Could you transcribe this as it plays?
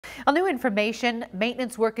On new information,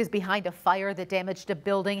 maintenance work is behind a fire that damaged a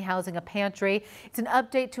building housing a pantry. It's an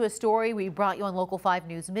update to a story we brought you on Local 5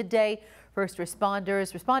 News Midday. First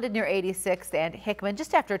responders responded near 86th and Hickman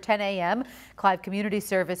just after 10 a.m. Clive Community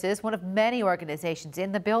Services, one of many organizations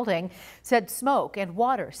in the building, said smoke and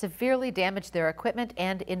water severely damaged their equipment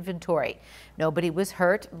and inventory. Nobody was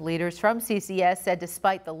hurt. Leaders from CCS said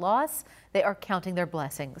despite the loss, they are counting their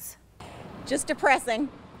blessings. Just depressing.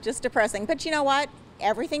 But you know what?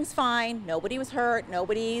 Everything's fine. Nobody was hurt.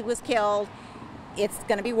 Nobody was killed. It's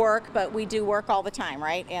going to be work, but we do work all the time,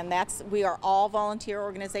 right? And we are all volunteer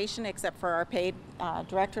organization except for our paid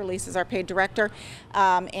director. Lisa's our paid director,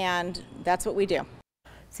 and that's what we do.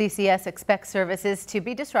 CCS expects services to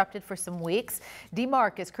be disrupted for some weeks.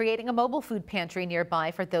 DMARC is creating a mobile food pantry nearby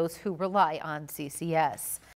for those who rely on CCS.